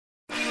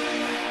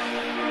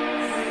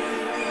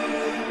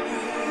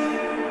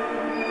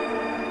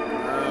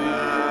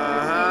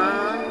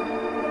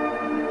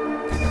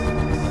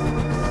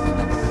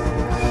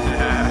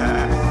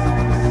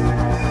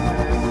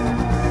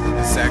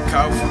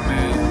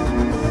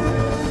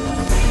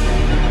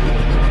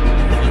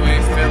You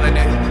ain't feeling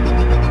it.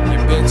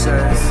 Your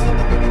bitches.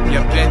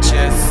 Your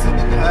bitches.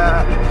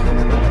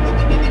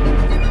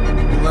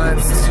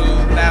 Blunts too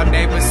loud,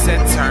 neighbors said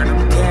turn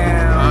them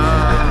down.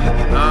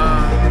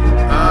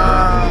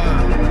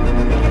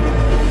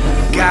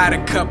 Got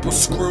a couple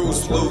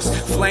screws loose,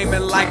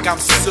 flaming like I'm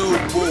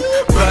Subaru.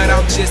 But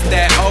I'm just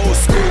that old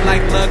school,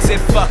 like lugs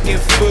and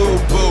fucking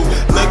FUBU.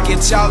 Look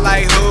at y'all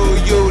like who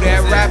you,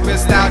 that rapping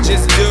style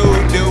just do.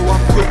 I'm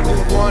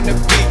cuckoo on the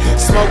beat,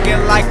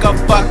 smoking like a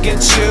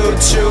fucking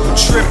choo-choo.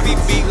 Trippy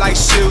beat like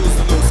shoes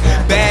loose,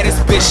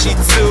 baddest bitch she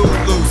too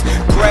loose.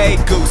 Grey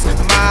goose,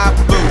 my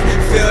boo,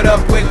 filled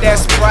up with that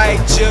Sprite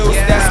juice.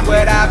 That's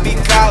what I be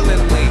calling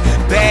me,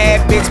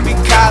 bad bitch be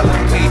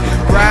calling me.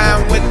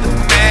 Rhyme with the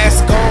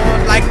mask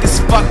on like it's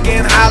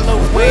fucking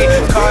Halloween.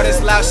 Call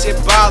this loud shit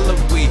baller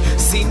weed.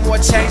 See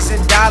more change than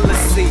dollars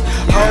see.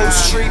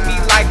 Hoes treat me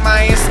like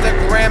my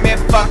Instagram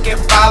and fucking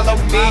follow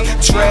me.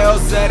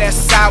 Trails of that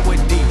sour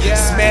D,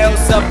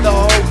 smells up the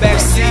whole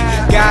backseat.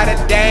 Got a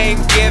dame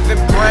giving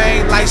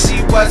brain like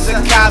she was a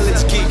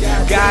college geek.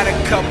 Got a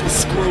couple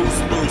screws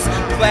loose,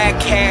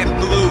 black hat,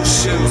 blue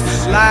shoes.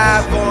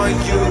 Live on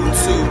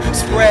YouTube,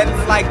 spreading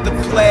like the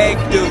plague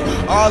do.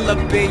 All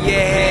up in your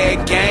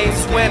head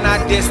games. When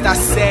I dissed, I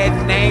said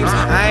names.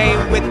 I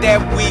ain't with that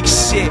weak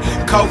shit.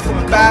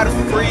 KofA about a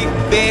free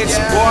bitch.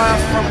 Boy, I'm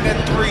from the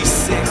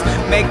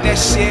 3-6. Make that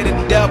shit a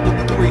double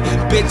 3.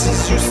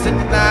 Bitches used to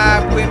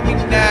nod with me,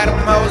 now them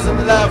hoes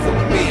in love with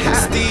me.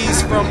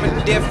 Steez from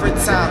a different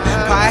time,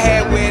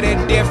 piehead with a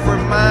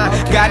different mind.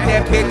 Got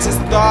that bitch's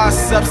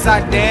thoughts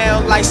upside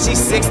down like she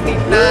 69.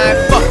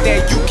 Fuck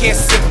that, you can't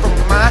sit from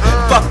mine.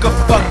 Fuck a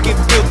fucking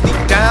filthy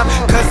dime,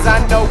 cause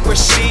I know where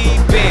she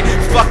been.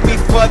 Fuck me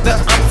for the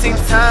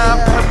umpteenth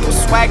time. Purple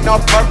swag, no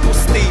purple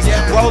sleeves,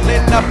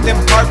 rolling up them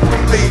purple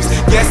leaves.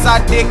 Yes,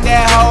 I dig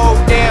that hoe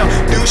down.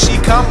 Do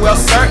she come? Well,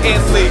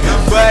 certainly.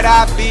 But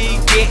I be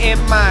getting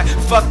mine.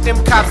 Fuck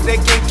them cops, they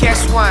can catch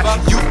wine.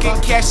 You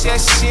can catch that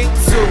shit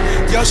too.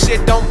 Your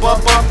shit don't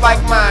bump up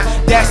like mine.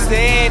 That's to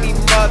any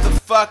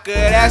motherfucker.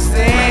 That's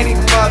to any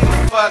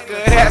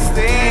motherfucker. That's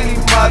to any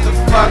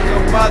motherfucker.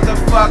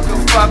 Motherfucker,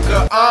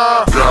 fucker.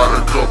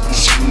 Got a couple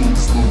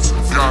screws loose.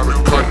 Got a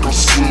couple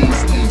screws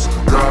loose.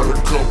 Got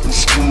a couple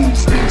screws